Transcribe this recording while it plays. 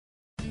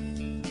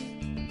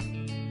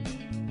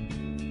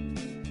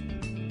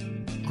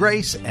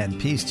Grace and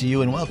peace to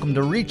you, and welcome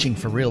to Reaching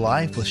for Real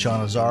Life with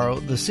Sean Azzaro,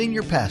 the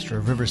senior pastor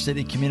of River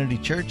City Community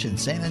Church in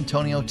San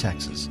Antonio,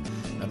 Texas.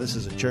 Now, this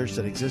is a church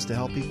that exists to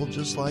help people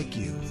just like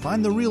you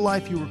find the real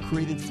life you were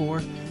created for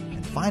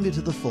and find it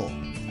to the full.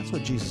 That's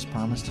what Jesus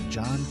promised in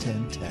John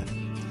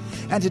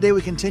 10:10. And today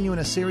we continue in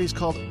a series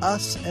called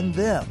Us and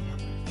Them.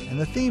 And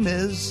the theme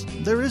is,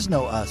 there is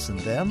no us and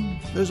them,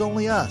 there's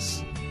only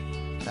us.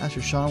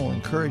 Pastor Sean will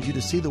encourage you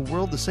to see the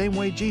world the same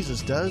way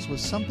Jesus does, with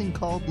something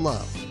called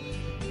love.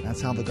 That's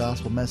how the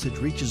gospel message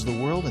reaches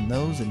the world and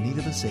those in need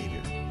of a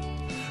Savior.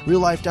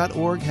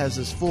 RealLife.org has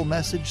this full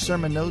message,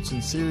 sermon notes,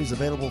 and series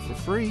available for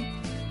free.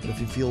 But if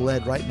you feel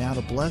led right now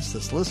to bless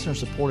this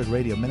listener-supported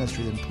radio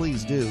ministry, then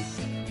please do.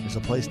 There's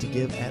a place to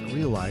give at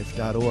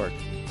RealLife.org.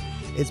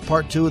 It's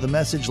part 2 of the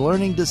message,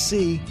 Learning to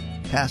See.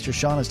 Pastor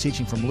Sean is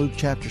teaching from Luke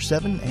chapter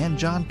 7 and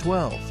John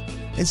 12.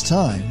 It's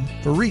time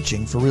for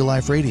Reaching for Real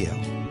Life Radio.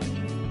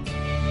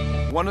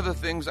 One of the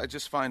things I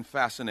just find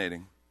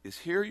fascinating is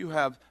here you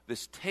have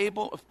this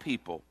table of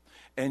people,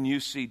 and you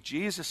see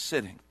Jesus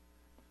sitting,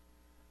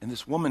 and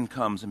this woman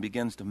comes and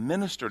begins to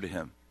minister to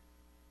him.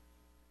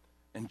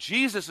 And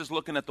Jesus is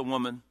looking at the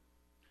woman,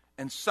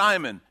 and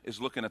Simon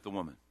is looking at the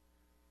woman.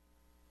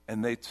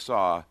 And they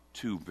saw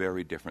two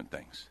very different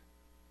things.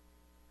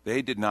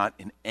 They did not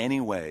in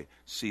any way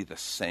see the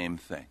same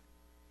thing.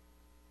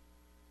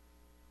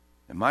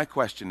 And my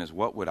question is,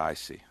 what would I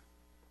see?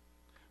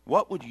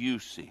 What would you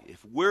see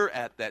if we're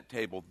at that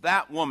table,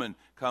 that woman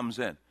comes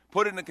in?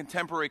 Put it in a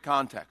contemporary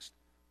context.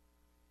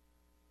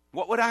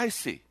 What would I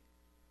see?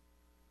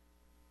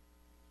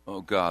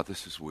 Oh, God,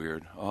 this is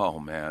weird. Oh,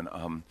 man,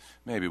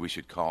 maybe we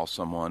should call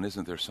someone.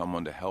 Isn't there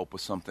someone to help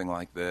with something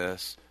like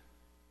this?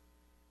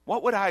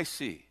 What would I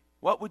see?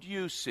 What would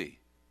you see?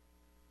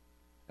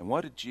 And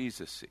what did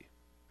Jesus see?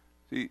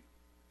 See,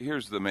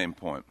 here's the main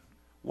point.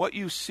 What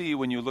you see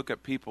when you look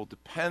at people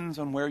depends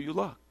on where you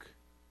look.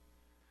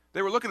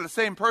 They were looking at the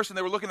same person.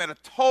 They were looking at a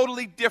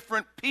totally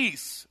different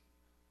piece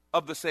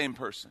of the same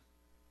person.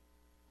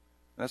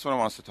 And that's what I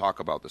want us to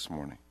talk about this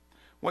morning.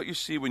 What you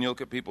see when you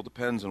look at people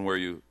depends on where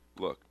you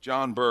look.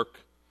 John Burke,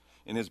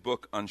 in his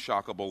book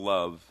Unshockable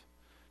Love,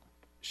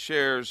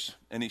 shares,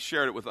 and he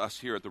shared it with us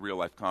here at the Real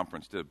Life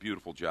Conference, did a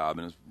beautiful job,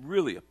 and it's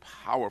really a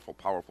powerful,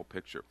 powerful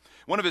picture.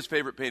 One of his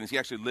favorite paintings, he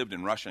actually lived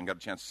in Russia and got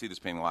a chance to see this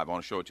painting live. I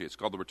want to show it to you. It's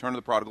called The Return of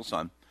the Prodigal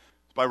Son.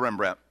 It's by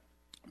Rembrandt.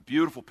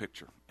 Beautiful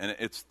picture, and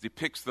it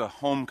depicts the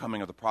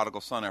homecoming of the prodigal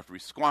son after he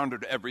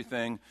squandered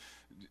everything,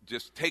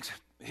 just takes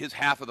his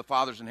half of the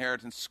father's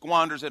inheritance,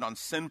 squanders it on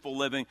sinful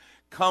living,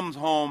 comes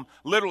home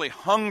literally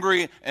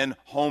hungry and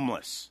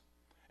homeless,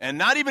 and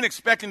not even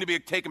expecting to be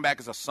taken back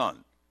as a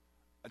son.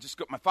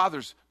 My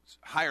father's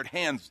hired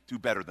hands do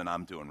better than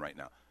I'm doing right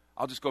now.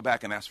 I'll just go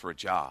back and ask for a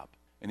job.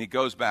 And he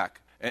goes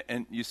back,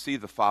 and you see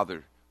the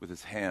father with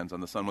his hands on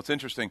the son. What's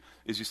interesting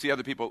is you see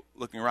other people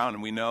looking around,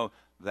 and we know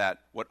that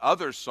what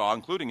others saw,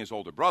 including his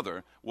older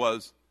brother,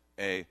 was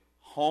a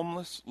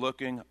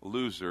homeless-looking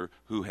loser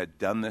who had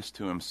done this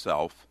to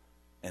himself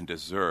and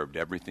deserved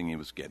everything he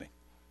was getting.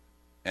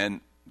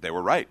 And they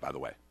were right, by the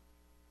way.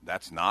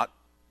 That's not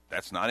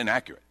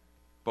inaccurate.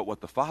 But what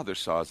the father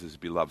saw is his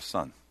beloved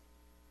son,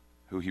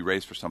 who he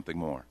raised for something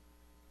more.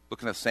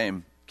 Looking at the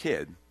same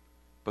kid,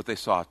 but they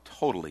saw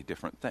totally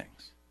different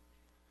things.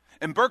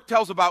 And Burke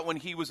tells about when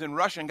he was in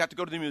Russia and got to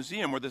go to the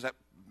museum where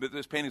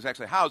this painting is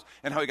actually housed,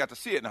 and how he got to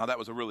see it, and how that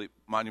was a really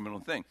monumental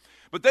thing.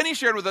 But then he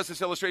shared with us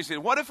this illustration. He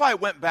said, what if I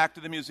went back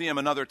to the museum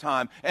another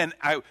time, and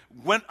I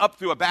went up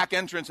through a back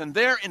entrance, and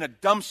there in a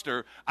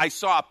dumpster, I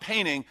saw a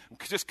painting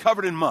just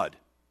covered in mud,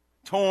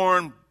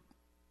 torn,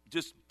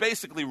 just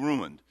basically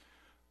ruined.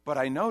 But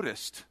I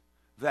noticed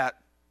that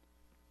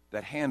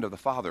hand of the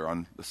father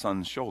on the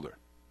son's shoulder,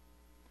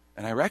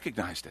 and I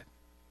recognized it.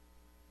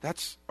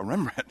 That's a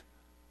Rembrandt.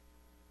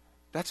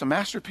 That's a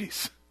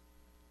masterpiece.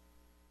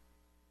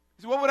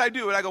 He said, what would I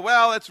do? And I go,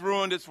 well, it's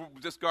ruined, it's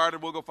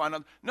discarded, we'll go find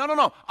another.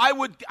 No. I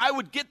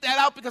would get that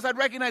out because I'd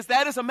recognize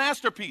that is a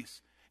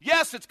masterpiece.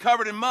 Yes, it's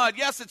covered in mud.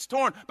 Yes, it's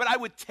torn. But I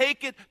would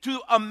take it to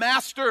a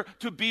master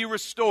to be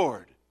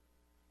restored.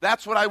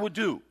 That's what I would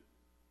do.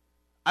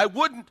 I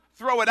wouldn't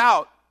throw it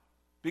out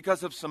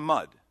because of some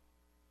mud.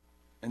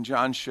 And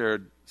John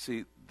shared,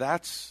 see,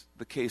 that's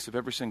the case of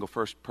every single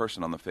first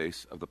person on the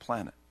face of the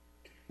planet.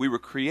 We were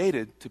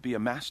created to be a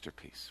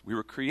masterpiece. We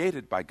were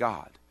created by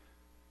God.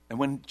 And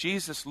when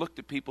Jesus looked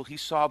at people, he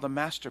saw the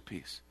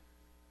masterpiece.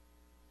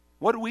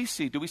 What do we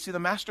see? Do we see the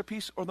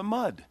masterpiece or the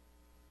mud?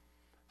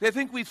 I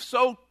think we've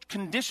so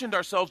conditioned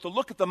ourselves to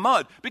look at the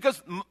mud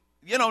because,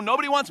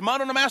 nobody wants mud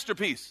on a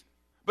masterpiece.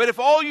 But if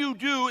all you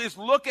do is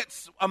look at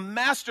a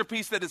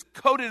masterpiece that is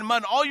coated in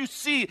mud, all you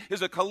see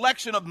is a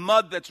collection of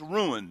mud that's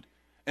ruined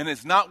and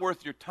is not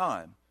worth your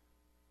time,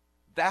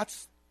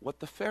 that's what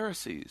the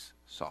Pharisees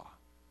saw.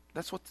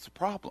 That's what's the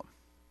problem.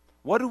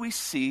 What do we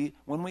see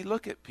when we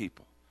look at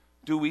people?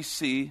 Do we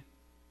see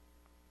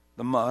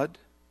the mud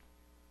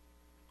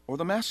or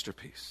the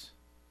masterpiece?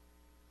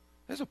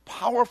 There's a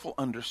powerful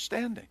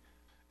understanding.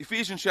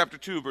 Ephesians chapter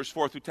 2, verse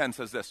 4 through 10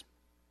 says this.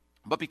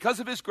 But because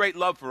of his great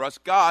love for us,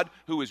 God,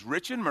 who is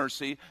rich in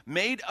mercy,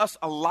 made us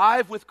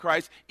alive with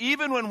Christ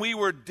even when we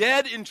were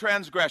dead in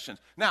transgressions.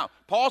 Now,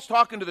 Paul's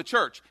talking to the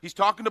church. He's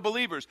talking to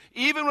believers.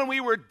 Even when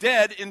we were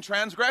dead in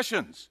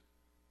transgressions.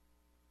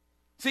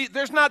 See,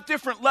 there's not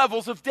different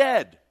levels of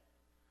dead.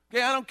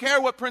 Okay, I don't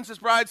care what Princess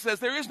Bride says.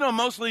 There is no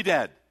mostly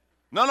dead.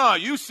 No,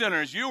 you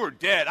sinners, you were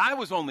dead. I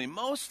was only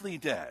mostly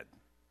dead.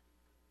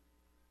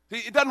 See,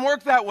 it doesn't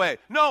work that way.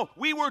 No,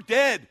 we were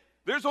dead.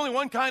 There's only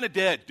one kind of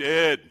dead.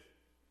 Dead.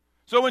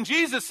 So when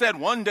Jesus said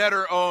one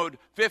debtor owed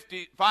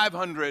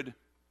 500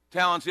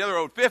 talents, the other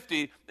owed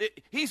 50,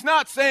 he's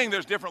not saying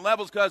there's different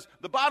levels, because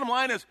the bottom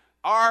line is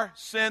our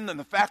sin and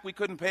the fact we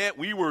couldn't pay it,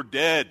 we were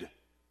dead.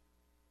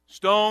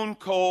 Stone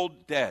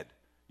cold dead.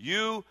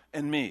 You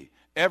and me,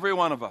 every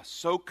one of us,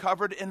 so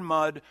covered in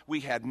mud,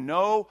 we had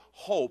no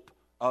hope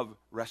of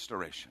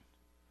restoration.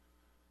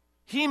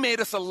 He made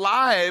us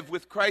alive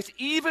with Christ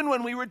even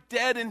when we were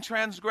dead in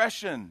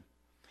transgression.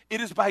 It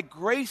is by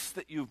grace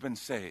that you've been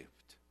saved.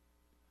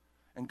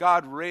 And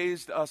God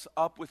raised us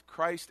up with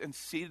Christ and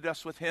seated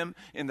us with him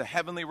in the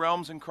heavenly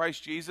realms in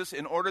Christ Jesus,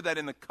 in order that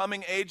in the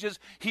coming ages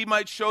he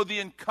might show the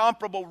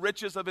incomparable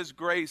riches of his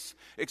grace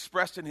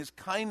expressed in his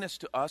kindness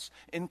to us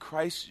in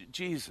Christ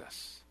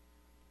Jesus.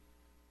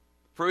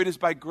 For it is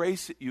by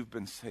grace that you've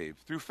been saved,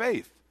 through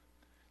faith.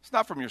 It's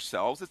not from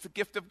yourselves, it's the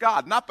gift of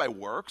God, not by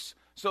works,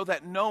 so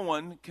that no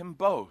one can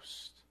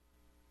boast.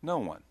 No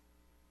one.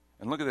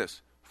 And look at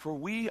this. For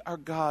we are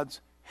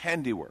God's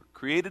handiwork,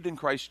 created in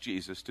Christ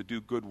Jesus to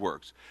do good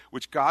works,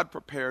 which God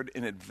prepared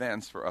in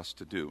advance for us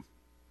to do.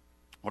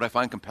 What I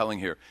find compelling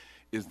here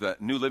is the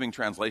New Living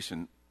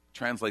Translation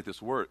translate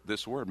this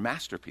word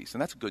masterpiece,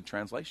 and that's a good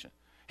translation.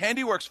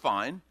 Handiwork's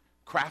fine,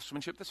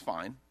 craftsmanship, that's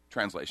fine,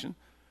 translation,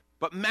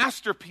 but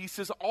masterpiece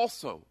is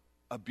also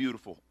a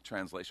beautiful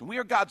translation. We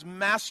are God's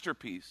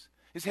masterpiece,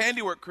 his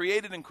handiwork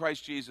created in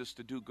Christ Jesus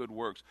to do good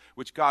works,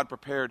 which God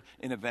prepared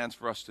in advance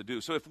for us to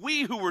do. So if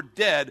we who were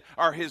dead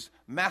are his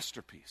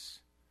masterpiece,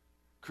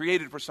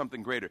 created for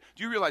something greater.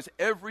 Do you realize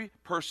every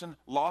person,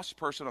 lost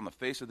person on the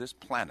face of this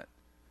planet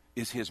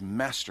is his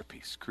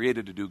masterpiece,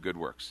 created to do good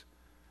works?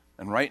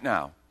 And right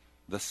now,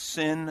 the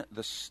sin,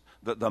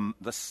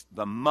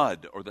 the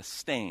mud or the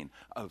stain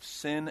of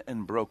sin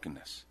and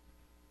brokenness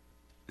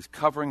is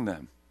covering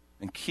them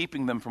and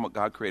keeping them from what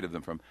God created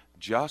them from,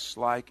 just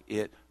like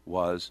it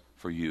was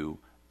for you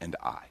and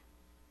I.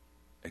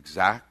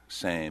 Exact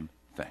same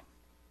thing.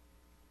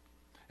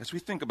 As we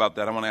think about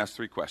that, I want to ask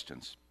 3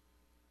 questions.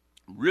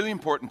 Really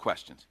important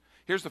questions.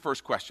 Here's the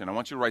first question. I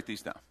want you to write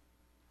these down.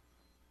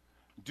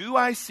 Do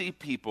I see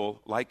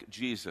people like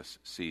Jesus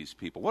sees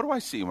people? What do I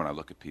see when I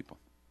look at people?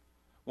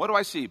 What do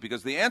I see?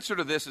 Because the answer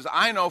to this is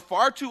I know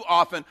far too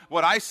often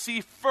what I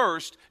see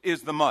first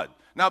is the mud.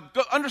 Now,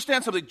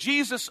 understand something.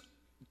 Jesus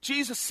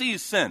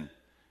sees sin.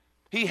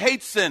 He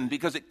hates sin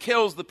because it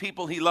kills the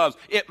people he loves.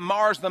 It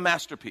mars the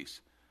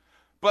masterpiece.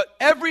 But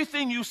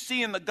everything you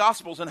see in the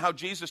Gospels and how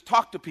Jesus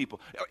talked to people,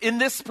 in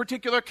this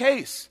particular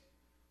case,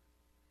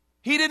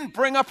 he didn't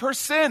bring up her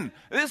sin.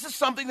 This is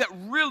something that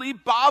really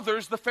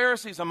bothers the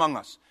Pharisees among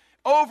us.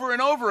 Over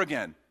and over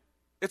again.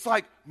 It's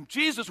like,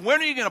 Jesus,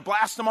 when are you going to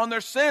blast them on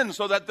their sin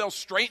so that they'll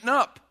straighten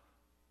up?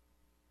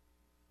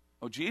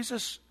 Oh,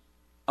 Jesus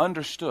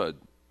understood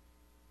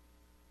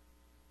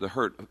the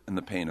hurt and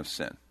the pain of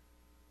sin.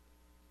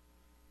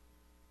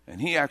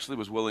 And he actually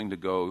was willing to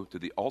go to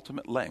the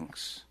ultimate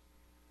lengths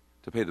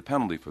to pay the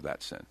penalty for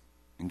that sin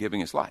in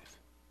giving his life.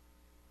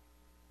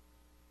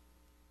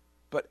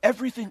 But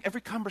every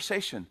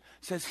conversation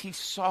says he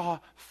saw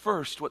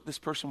first what this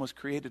person was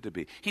created to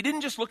be. He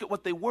didn't just look at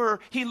what they were,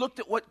 he looked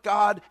at what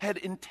God had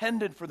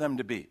intended for them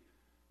to be.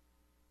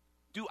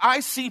 Do I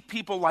see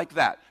people like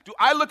that? Do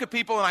I look at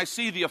people and I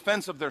see the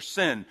offense of their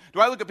sin? Do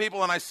I look at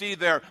people and I see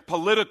their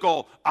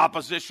political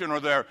opposition or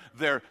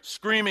their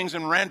screamings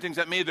and rantings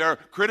at me, their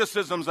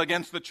criticisms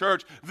against the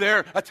church,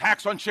 their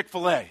attacks on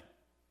Chick-fil-A?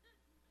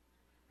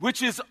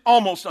 Which is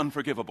almost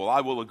unforgivable, I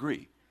will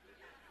agree.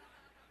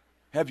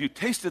 Have you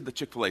tasted the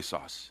Chick-fil-A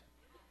sauce?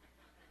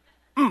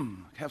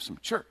 Have some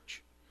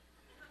church.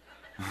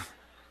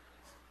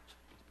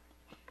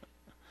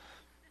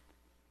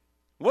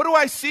 What do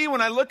I see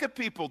when I look at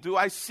people? Do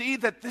I see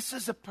that this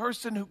is a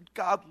person who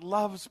God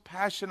loves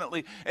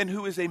passionately and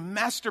who is a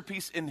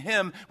masterpiece in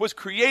him, was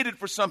created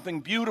for something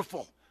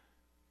beautiful?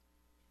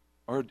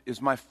 Or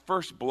is my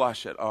first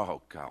blush at,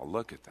 oh God,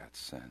 look at that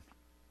sin?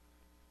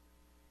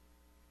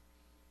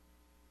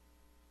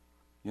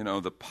 You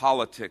know, the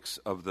politics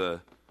of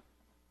the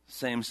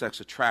same-sex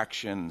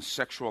attraction,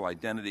 sexual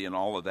identity, and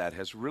all of that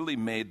has really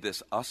made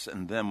this us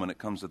and them when it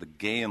comes to the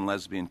gay and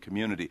lesbian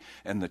community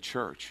and the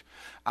church.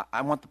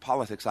 I want the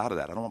politics out of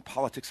that. I don't want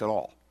politics at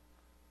all.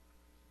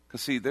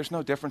 Because, see, there's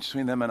no difference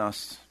between them and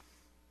us.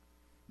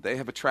 They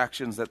have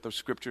attractions that the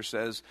Scripture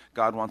says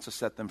God wants to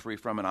set them free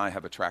from, and I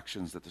have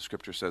attractions that the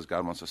Scripture says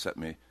God wants to set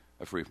me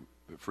free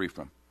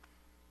from.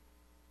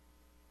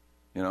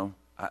 You know,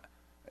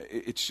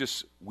 it's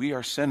just, we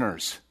are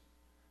sinners.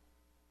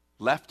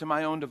 left to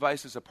my own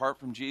devices apart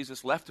from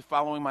Jesus, left to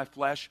following my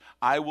flesh,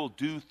 I will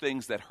do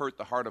things that hurt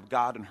the heart of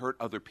God and hurt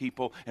other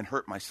people and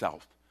hurt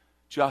myself,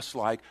 just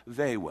like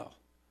they will.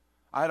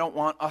 I don't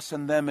want us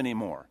and them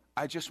anymore.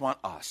 I just want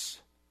us.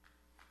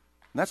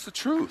 And that's the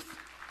truth.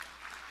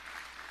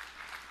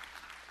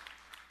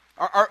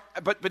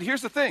 But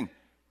here's the thing.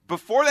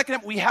 Before that can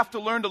happen, we have to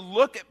learn to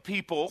look at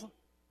people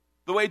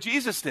the way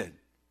Jesus did.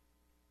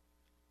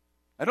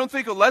 I don't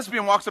think a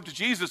lesbian walks up to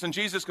Jesus and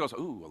Jesus goes,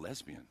 ooh, a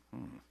lesbian.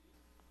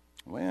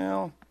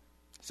 Well,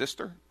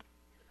 sister.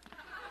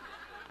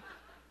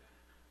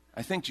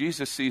 I think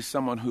Jesus sees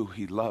someone who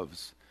he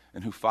loves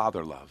and who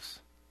Father loves.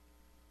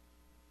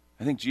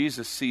 I think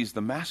Jesus sees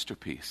the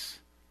masterpiece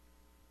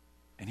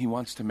and he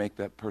wants to make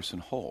that person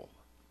whole.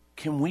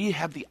 Can we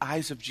have the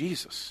eyes of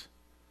Jesus?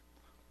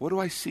 What do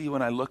I see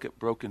when I look at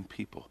broken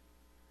people?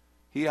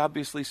 He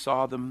obviously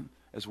saw them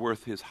as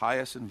worth his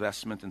highest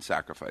investment and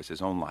sacrifice,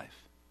 his own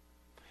life.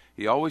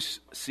 He always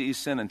sees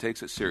sin and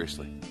takes it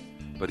seriously,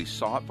 but he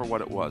saw it for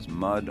what it was,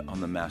 mud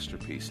on the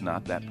masterpiece,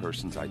 not that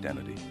person's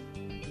identity.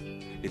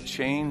 It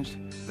changed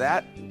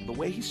that, the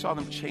way he saw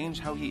them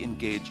changed how he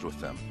engaged with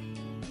them.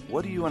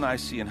 What do you and I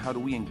see, and how do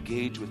we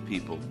engage with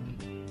people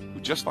who,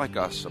 just like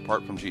us,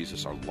 apart from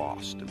Jesus, are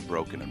lost and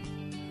broken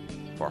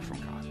and far from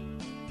God?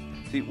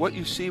 See, what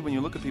you see when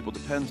you look at people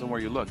depends on where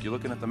you look. You're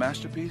looking at the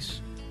masterpiece,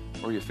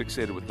 or you're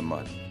fixated with the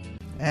mud.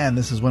 And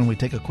this is when we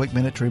take a quick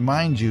minute to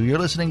remind you you're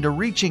listening to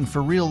Reaching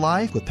for Real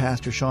Life with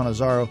Pastor Sean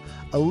Azzaro,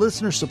 a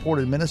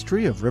listener-supported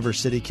ministry of River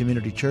City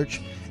Community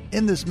Church,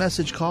 in this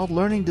message called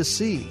Learning to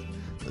See.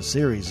 The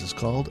series is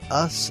called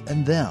Us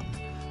and Them,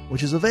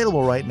 which is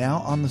available right now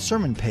on the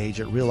sermon page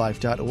at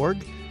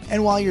reallife.org.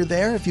 And while you're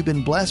there, if you've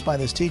been blessed by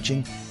this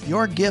teaching,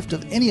 your gift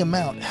of any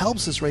amount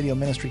helps this radio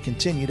ministry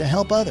continue to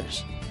help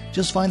others.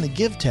 Just find the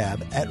Give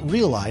tab at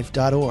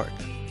reallife.org.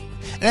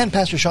 And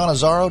Pastor Sean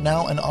Azzaro,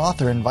 now an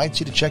author, invites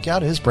you to check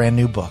out his brand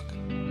new book.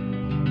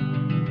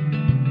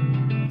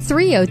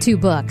 302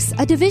 Books,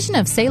 a division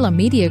of Salem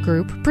Media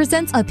Group,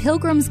 presents A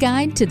Pilgrim's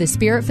Guide to the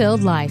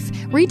Spirit-Filled Life,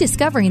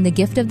 Rediscovering the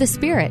Gift of the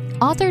Spirit,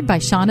 authored by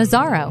Sean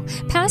Azzaro,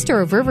 pastor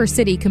of River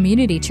City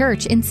Community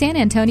Church in San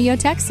Antonio,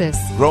 Texas.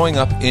 Growing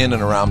up in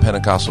and around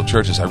Pentecostal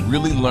churches, I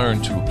really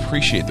learned to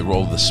appreciate the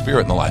role of the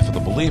Spirit in the life of the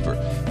believer.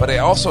 But I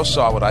also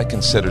saw what I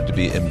considered to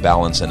be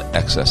imbalance and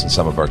excess in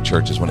some of our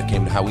churches when it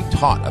came to how we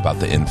taught about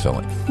the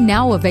infilling.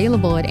 Now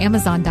available at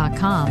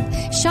Amazon.com,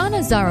 Sean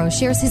Azzaro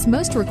shares his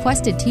most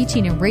requested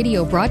teaching and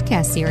radio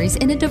broadcast series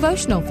in a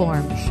devotional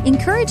form,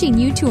 encouraging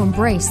you to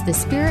embrace the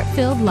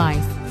Spirit-filled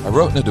life. I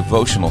wrote in a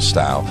devotional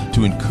style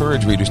to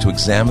encourage readers to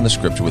examine the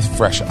Scripture with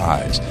fresh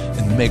eyes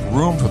and make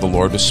room for the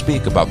Lord to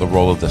speak about the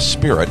role of the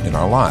Spirit in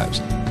our lives.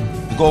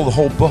 The goal of the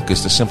whole book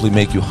is to simply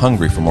make you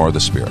hungry for more of the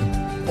Spirit.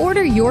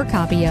 Order your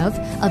copy of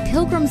A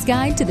Pilgrim's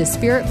Guide to the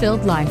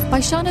Spirit-Filled Life by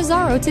Sean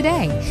Azzaro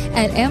today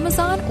at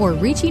Amazon or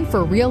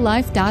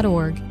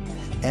reachingforreallife.org.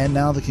 And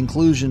now the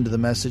conclusion to the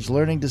message,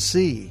 Learning to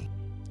See.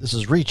 This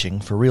is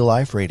Reaching for Real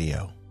Life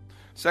Radio.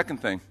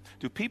 Second thing,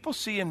 do people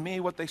see in me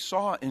what they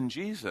saw in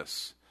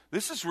Jesus?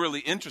 This is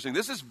really interesting.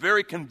 This is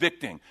very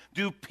convicting.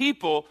 Do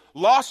people,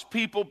 lost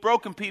people,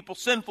 broken people,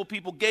 sinful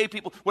people, gay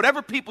people,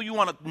 whatever people you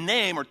want to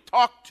name or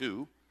talk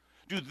to,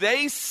 do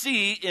they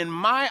see in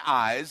my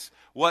eyes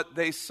what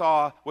they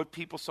saw, what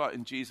people saw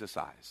in Jesus'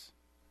 eyes?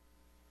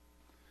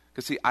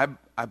 Because see,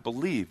 I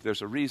believe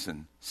there's a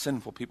reason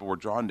sinful people were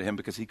drawn to him,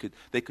 because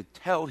they could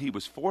tell he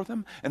was for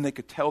them, and they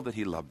could tell that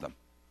he loved them.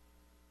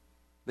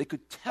 They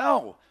could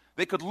tell,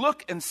 they could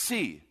look and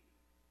see,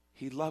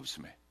 he loves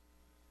me.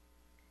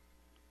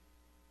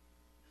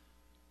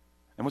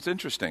 And what's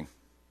interesting,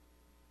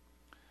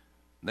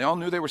 they all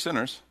knew they were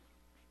sinners.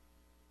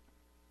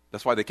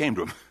 That's why they came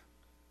to him.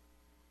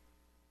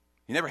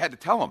 He never had to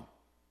tell them.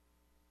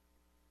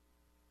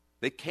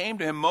 They came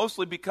to him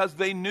mostly because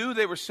they knew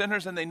they were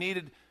sinners and they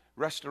needed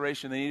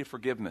restoration, they needed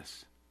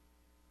forgiveness.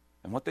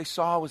 And what they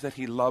saw was that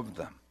he loved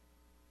them.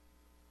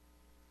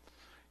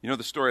 You know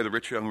the story of the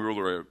rich young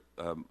ruler,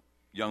 a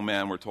young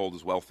man we're told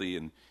is wealthy,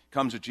 and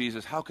comes to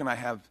Jesus, how can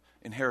I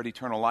inherit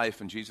eternal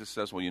life? And Jesus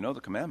says, well, you know the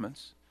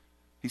commandments.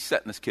 He's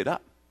setting this kid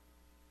up.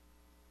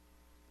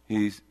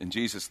 And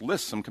Jesus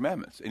lists some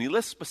commandments, and he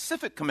lists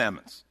specific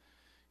commandments.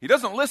 He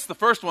doesn't list the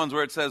first ones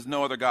where it says,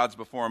 no other gods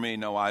before me,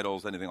 no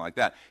idols, anything like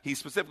that. He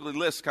specifically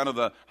lists kind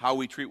of how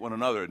we treat one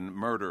another, and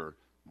murder,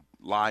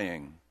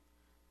 lying,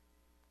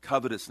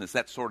 covetousness,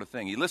 that sort of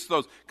thing. He lists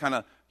those kind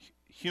of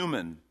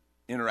human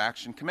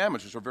interaction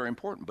commandments, which are very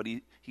important, but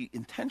he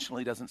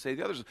intentionally doesn't say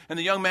the others. And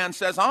the young man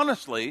says,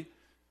 honestly,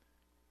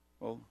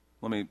 well,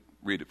 let me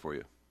read it for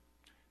you.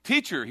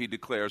 Teacher, he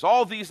declares,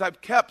 all these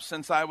I've kept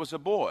since I was a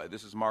boy.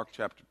 This is Mark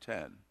chapter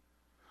 10.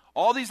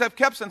 All these I've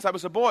kept since I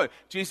was a boy.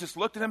 Jesus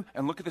looked at him,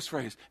 and look at this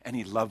phrase, and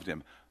he loved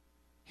him.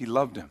 He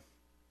loved him.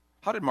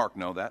 How did Mark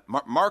know that?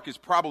 Mark is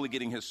probably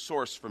getting his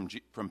source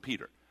from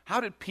Peter.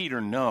 How did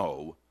Peter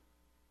know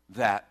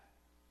that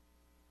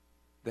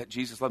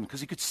Jesus loved him?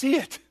 Because he could see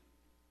it.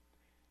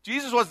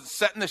 Jesus wasn't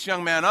setting this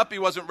young man up. He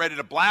wasn't ready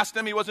to blast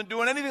him. He wasn't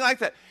doing anything like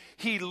that.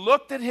 He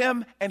looked at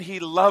him and he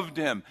loved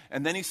him.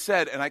 And then he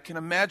said, and I can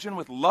imagine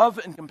with love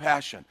and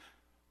compassion,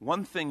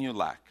 one thing you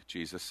lack,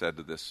 Jesus said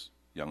to this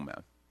young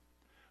man.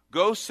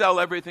 Go sell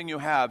everything you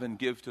have and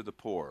give to the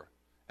poor,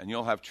 and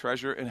you'll have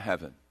treasure in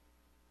heaven.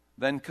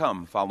 Then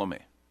come, follow me.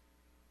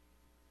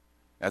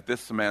 At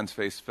this, the man's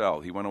face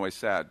fell. He went away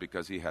sad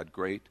because he had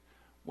great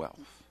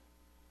wealth.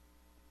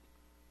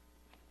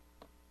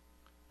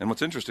 And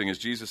what's interesting is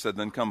Jesus said,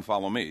 then come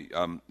follow me.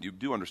 You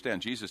do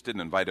understand, Jesus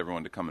didn't invite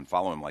everyone to come and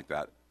follow him like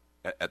that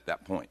at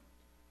that point.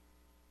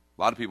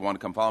 A lot of people want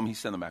to come follow him. He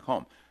sent them back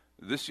home.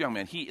 This young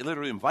man, he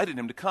literally invited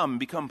him to come and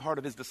become part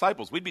of his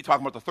disciples. We'd be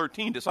talking about the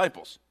 13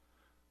 disciples.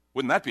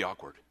 Wouldn't that be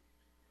awkward?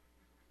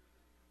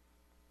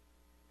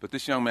 But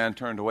this young man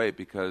turned away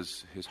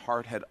because his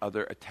heart had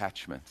other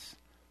attachments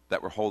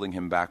that were holding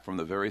him back from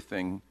the very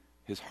thing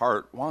his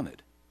heart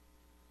wanted.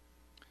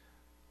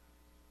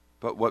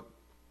 But what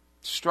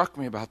struck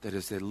me about that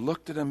is they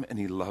looked at him and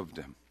he loved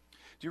him.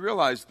 Do you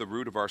realize the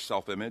root of our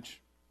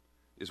self-image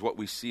is what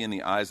we see in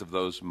the eyes of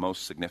those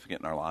most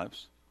significant in our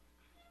lives?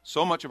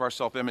 So much of our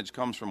self-image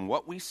comes from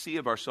what we see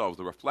of ourselves,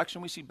 the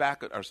reflection we see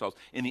back at ourselves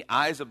in the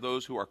eyes of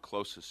those who are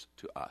closest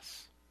to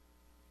us.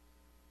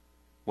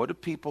 What do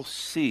people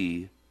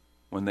see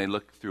when they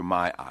look through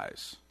my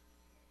eyes?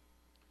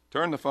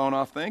 Turn the phone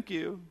off, thank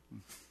you.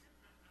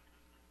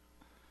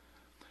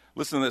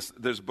 Listen to this.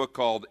 There's a book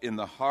called In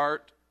the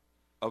Heart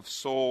of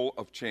Soul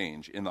of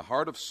Change. In the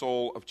Heart of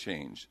Soul of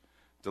Change.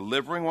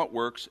 Delivering What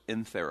Works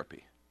in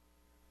Therapy.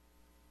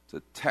 It's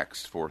a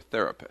text for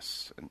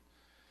therapists. And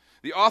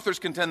the authors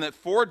contend that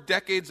 4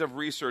 decades of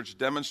research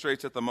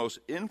demonstrates that the most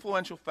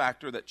influential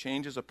factor that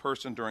changes a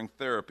person during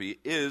therapy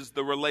is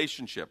the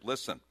relationship.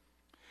 Listen.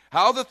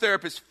 How the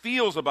therapist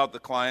feels about the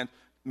client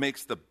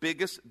makes the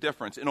biggest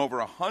difference. In over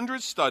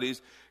 100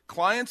 studies,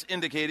 clients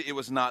indicated it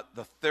was not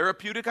the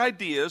therapeutic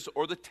ideas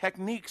or the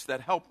techniques that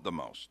helped the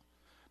most,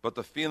 but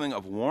the feeling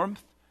of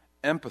warmth,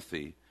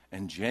 empathy,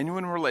 and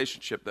genuine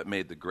relationship that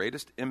made the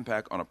greatest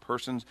impact on a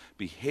person's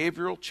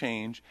behavioral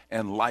change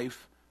and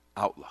life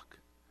outlook.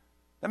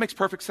 That makes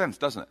perfect sense,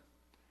 doesn't it?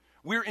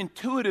 We're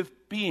intuitive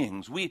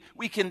beings. We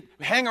can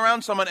hang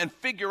around someone and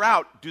figure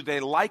out, do they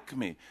like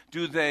me?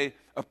 Do they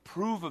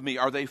approve of me?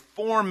 Are they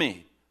for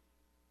me?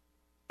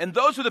 And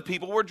those are the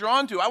people we're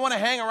drawn to. I want to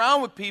hang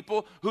around with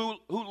people who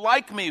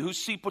like me, who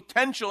see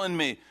potential in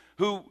me,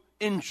 who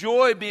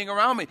enjoy being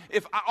around me.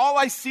 If all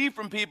I see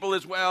from people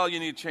is, well, you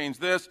need to change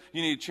this,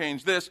 you need to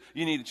change this,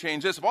 you need to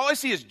change this. If all I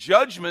see is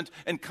judgment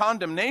and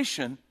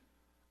condemnation,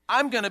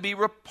 I'm going to be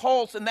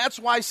repulsed. And that's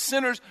why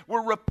sinners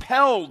were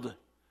repelled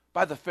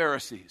by the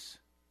Pharisees.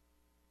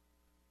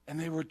 And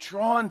they were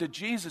drawn to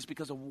Jesus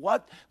because of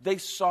what they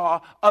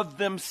saw of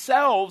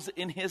themselves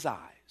in his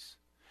eyes.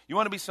 You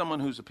want to be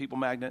someone who's a people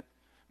magnet?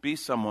 Be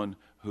someone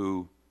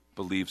who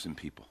believes in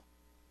people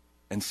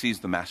and sees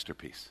the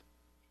masterpiece.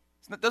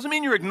 It doesn't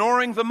mean you're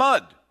ignoring the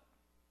mud.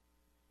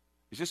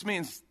 It just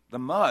means the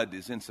mud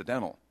is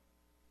incidental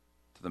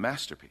to the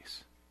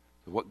masterpiece,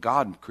 to what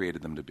God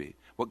created them to be,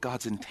 what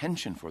God's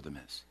intention for them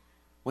is,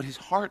 what his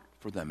heart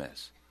for them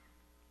is.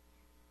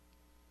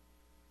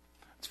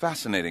 It's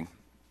fascinating.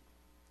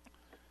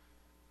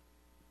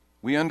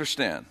 We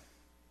understand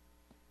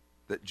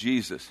that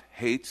Jesus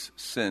hates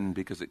sin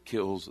because it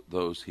kills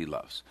those he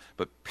loves.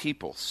 But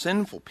people,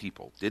 sinful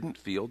people, didn't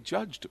feel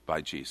judged by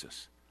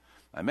Jesus.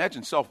 I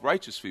imagine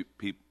self-righteous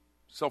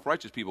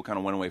people kind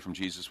of went away from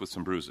Jesus with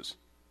some bruises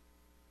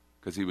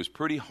because he was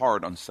pretty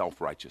hard on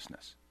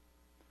self-righteousness.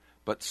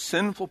 But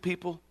sinful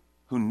people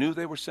who knew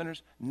they were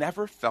sinners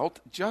never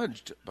felt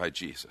judged by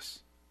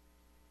Jesus.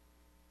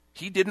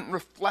 He didn't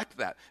reflect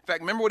that. In fact,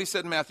 remember what he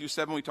said in Matthew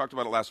 7? We talked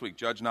about it last week.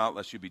 Judge not,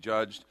 lest you be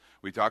judged.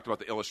 We talked about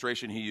the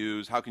illustration he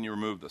used. How can you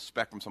remove the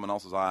speck from someone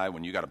else's eye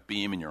when you got a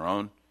beam in your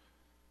own?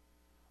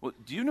 Well,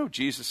 do you know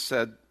Jesus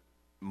said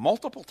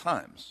multiple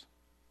times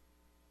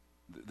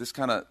this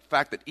kind of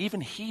fact that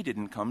even he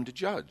didn't come to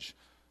judge?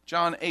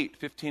 John 8,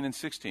 15 and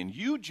 16.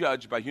 You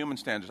judge by human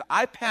standards.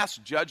 I pass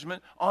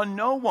judgment on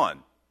no one.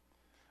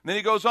 And then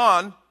he goes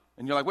on,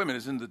 and you're like, wait a minute,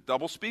 isn't it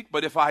double speak?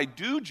 But if I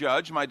do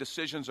judge, my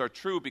decisions are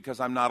true because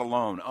I'm not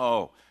alone.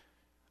 Oh,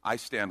 I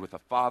stand with the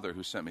Father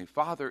who sent me.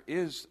 Father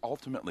is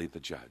ultimately the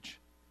judge.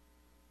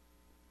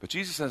 But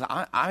Jesus says,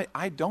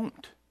 I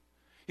don't.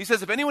 He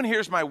says, if anyone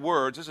hears my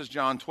words, this is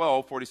John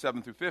 12,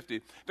 47 through 50.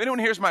 If anyone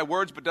hears my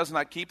words but does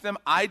not keep them,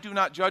 I do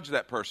not judge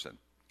that person.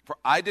 For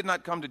I did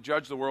not come to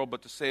judge the world,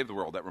 but to save the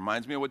world. That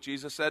reminds me of what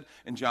Jesus said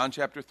in John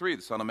chapter 3.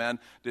 The Son of Man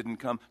didn't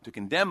come to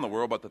condemn the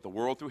world, but that the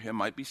world through him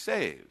might be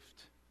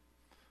saved.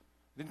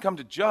 He didn't come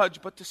to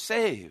judge, but to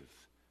save.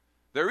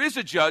 There is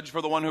a judge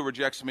for the one who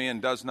rejects me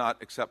and does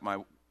not accept my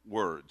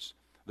words.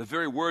 The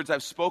very words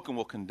I've spoken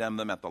will condemn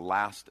them at the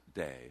last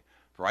day.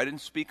 For I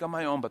didn't speak on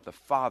my own, but the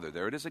Father,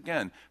 there it is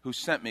again, who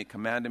sent me,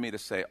 commanded me to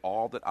say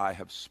all that I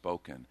have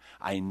spoken.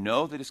 I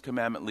know that his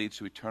commandment leads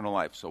to eternal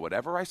life. So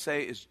whatever I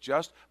say is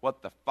just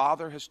what the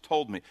Father has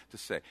told me to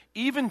say.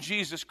 Even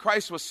Jesus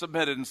Christ was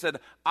submitted and said,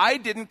 I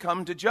didn't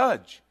come to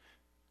judge.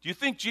 Do you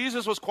think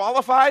Jesus was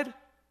qualified?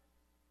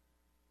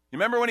 You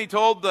remember when he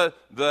told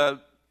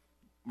the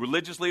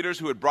religious leaders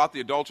who had brought the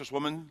adulterous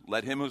woman,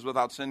 let him who is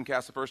without sin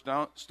cast the first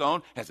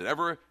stone? Has it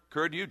ever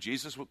occurred to you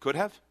Jesus could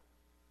have?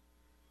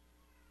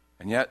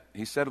 And yet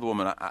he said to the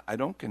woman, I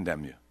don't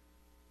condemn you.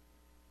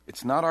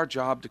 It's not our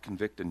job to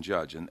convict and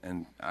judge.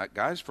 And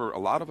guys, for a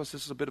lot of us,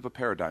 this is a bit of a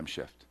paradigm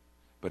shift.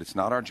 But it's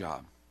not our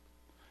job.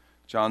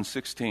 John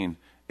 16,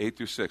 8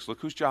 through 6.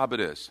 Look whose job it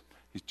is.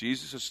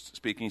 Jesus is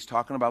speaking. He's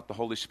talking about the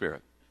Holy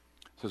Spirit.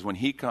 It says, when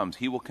he comes,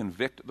 he will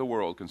convict the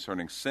world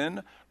concerning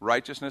sin,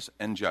 righteousness,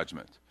 and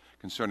judgment.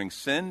 Concerning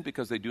sin,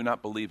 because they do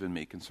not believe in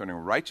me. Concerning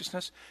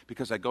righteousness,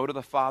 because I go to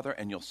the Father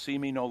and you'll see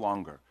me no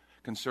longer.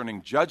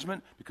 Concerning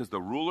judgment, because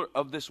the ruler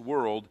of this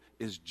world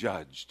is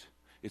judged.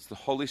 It's the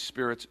Holy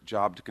Spirit's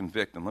job to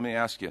convict. And let me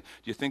ask you, do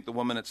you think the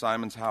woman at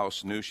Simon's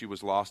house knew she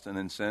was lost and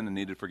in sin and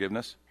needed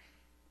forgiveness?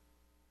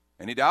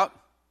 Any doubt?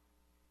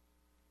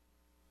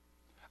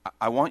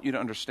 I want you to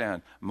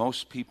understand,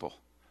 most people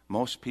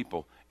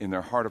in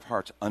their heart of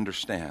hearts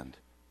understand.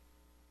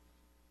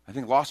 I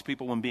think lost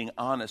people, when being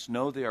honest,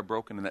 know they are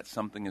broken and that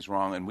something is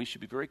wrong, and we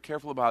should be very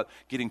careful about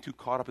getting too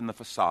caught up in the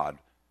facade.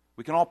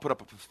 We can all put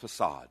up a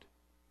facade,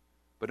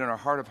 but in our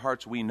heart of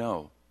hearts, we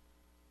know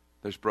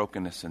there's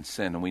brokenness and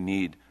sin, and we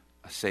need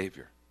a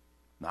Savior.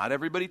 Not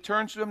everybody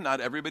turns to him.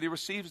 Not everybody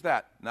receives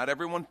that. Not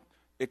everyone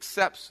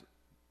accepts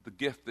the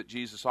gift that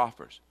Jesus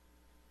offers.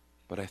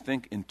 But I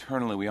think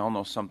internally we all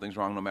know something's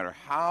wrong, no matter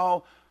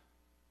how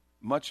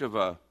much of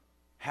a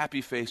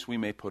happy face we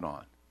may put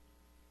on.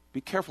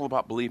 Be careful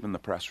about believing the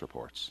press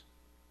reports.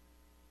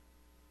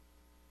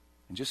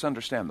 And just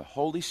understand, the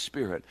Holy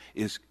Spirit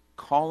is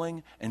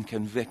calling and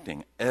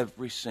convicting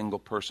every single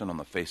person on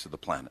the face of the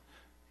planet.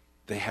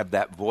 They have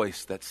that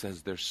voice that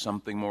says there's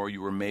something more,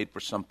 you were made for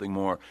something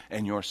more,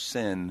 and your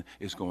sin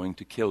is going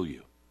to kill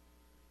you.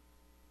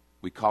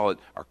 We call it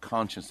our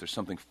conscience. There's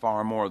something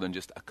far more than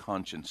just a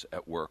conscience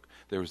at work.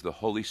 There is the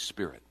Holy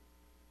Spirit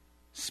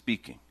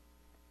speaking.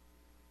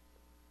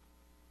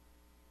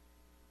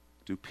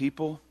 Do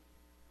people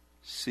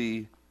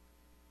see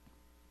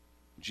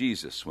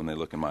Jesus when they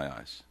look in my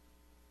eyes?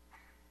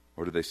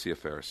 Or do they see a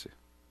Pharisee?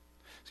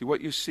 See, what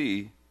you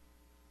see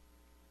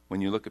when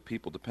you look at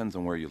people depends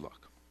on where you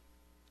look.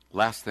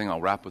 Last thing,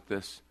 I'll wrap with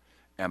this.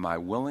 Am I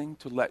willing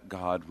to let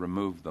God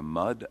remove the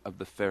mud of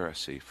the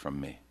Pharisee from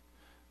me?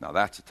 Now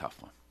that's a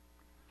tough one.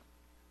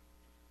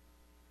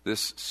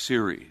 This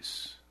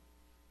series,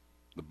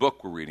 the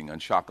book we're reading,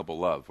 Unshockable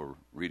Love, we're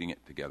reading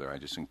it together. I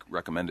just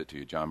recommend it to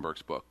you, John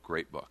Burke's book,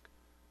 great book.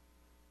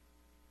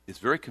 It's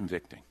very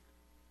convicting.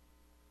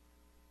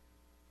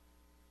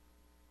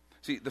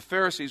 See, the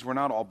Pharisees were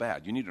not all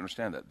bad. You need to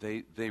understand that.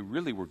 They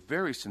really were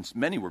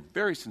many were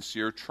very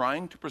sincere,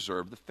 trying to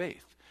preserve the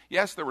faith.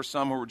 Yes, there were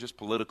some who were just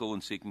political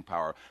and seeking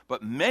power,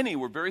 but many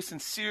were very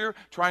sincere,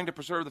 trying to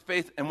preserve the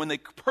faith, and when they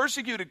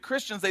persecuted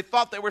Christians, they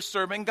thought they were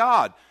serving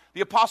God.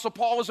 The Apostle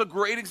Paul is a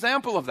great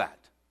example of that.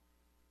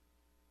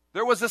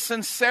 There was a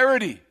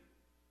sincerity,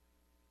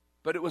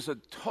 but it was a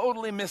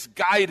totally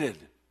misguided,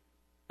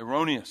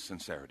 erroneous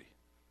sincerity.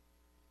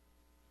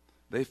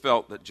 They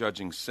felt that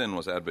judging sin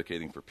was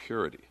advocating for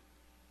purity.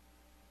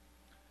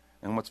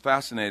 And what's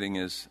fascinating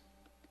is,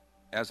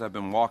 as I've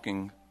been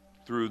walking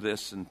through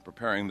this and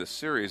preparing this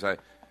series, I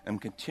am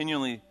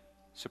continually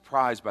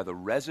surprised by the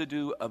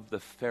residue of the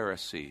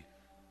Pharisee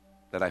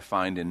that I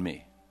find in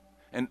me.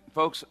 And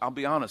folks, I'll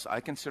be honest,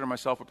 I consider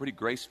myself a pretty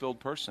grace-filled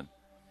person.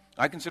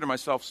 I consider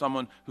myself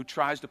someone who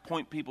tries to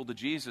point people to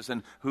Jesus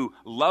and who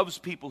loves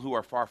people who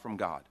are far from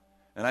God.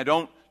 And I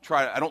don't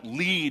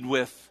lead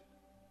with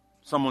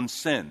someone's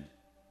sin.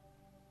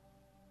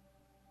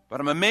 But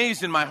I'm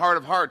amazed in my heart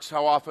of hearts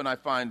how often I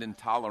find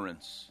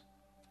intolerance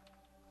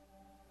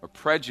or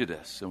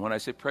prejudice. And when I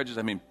say prejudice,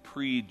 I mean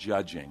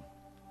prejudging.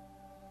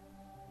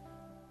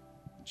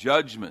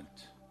 Judgment.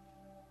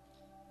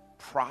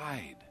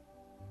 Pride.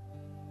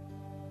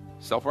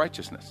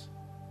 Self-righteousness.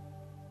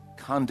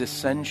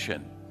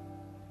 Condescension.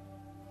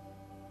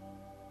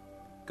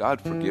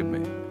 God forgive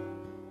me.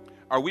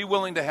 Are we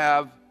willing to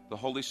have the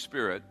Holy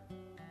Spirit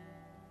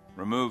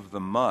remove the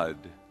mud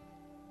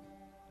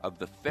of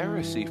the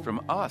Pharisee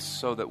from us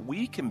so that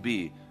we can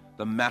be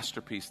the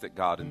masterpiece that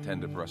God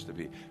intended for us to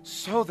be,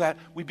 so that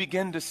we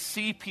begin to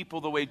see people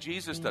the way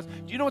Jesus does?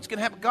 Do you know what's going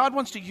to happen? God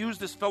wants to use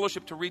this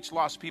fellowship to reach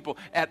lost people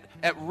at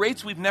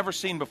rates we've never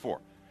seen before.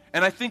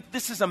 And I think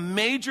this is a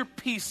major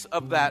piece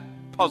of that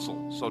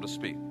puzzle, so to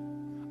speak.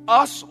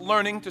 Us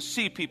learning to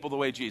see people the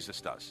way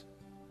Jesus does.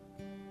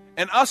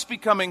 And us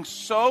becoming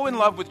so in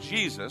love with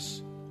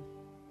Jesus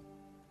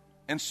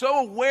and so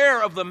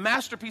aware of the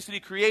masterpiece that he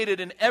created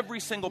in every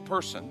single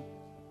person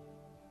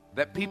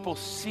that people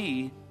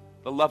see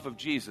the love of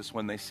Jesus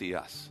when they see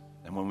us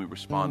and when we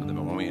respond to them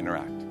and when we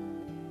interact.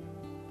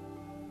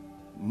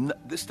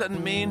 This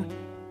doesn't mean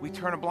we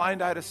turn a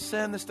blind eye to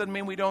sin. This doesn't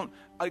mean we don't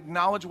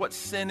acknowledge what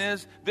sin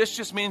is. This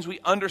just means we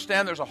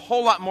understand there's a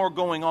whole lot more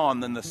going on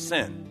than the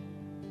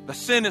sin. The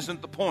sin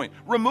isn't the point.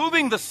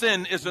 Removing the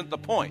sin isn't the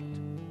point.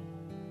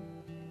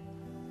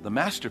 The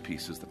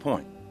masterpiece is the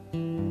point.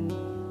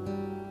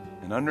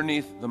 And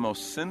underneath the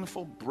most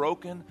sinful,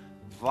 broken,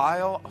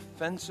 vile,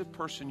 offensive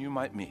person you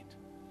might meet,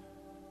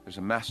 there's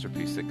a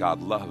masterpiece that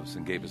God loves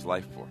and gave his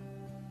life for,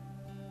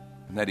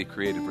 and that he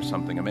created for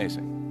something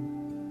amazing.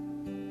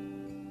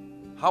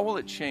 How will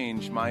it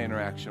change my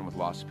interaction with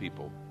lost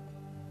people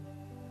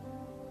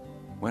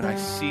when I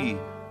see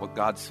what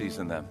God sees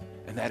in them,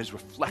 and that is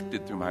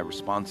reflected through my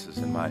responses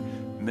and my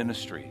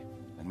ministry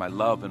and my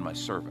love and my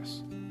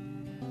service?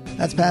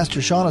 That's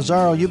Pastor Sean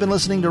Azzaro. You've been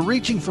listening to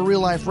Reaching for Real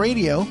Life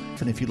Radio.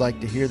 And if you'd like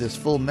to hear this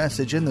full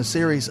message in the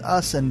series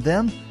Us and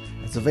Them,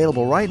 it's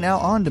available right now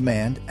on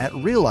demand at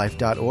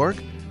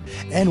reallife.org.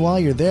 And while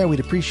you're there, we'd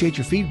appreciate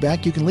your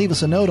feedback. You can leave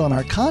us a note on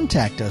our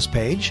Contact Us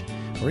page.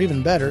 Or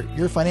even better,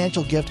 your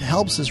financial gift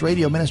helps this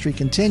radio ministry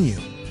continue.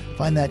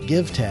 Find that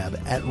Give tab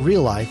at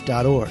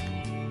reallife.org.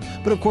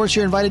 But of course,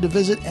 you're invited to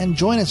visit and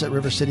join us at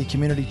River City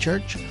Community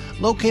Church,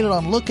 located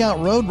on Lookout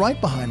Road right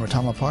behind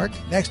Rotama Park,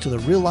 next to the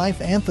Real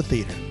Life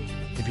Amphitheater.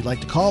 If you'd like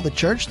to call the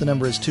church, the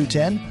number is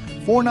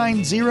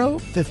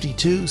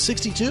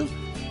 210-490-5262,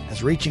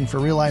 as Reaching for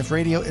Real Life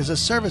Radio is a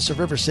service of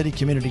River City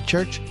Community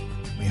Church.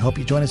 We hope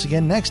you join us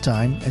again next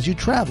time as you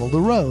travel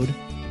the road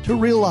to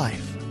real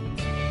life.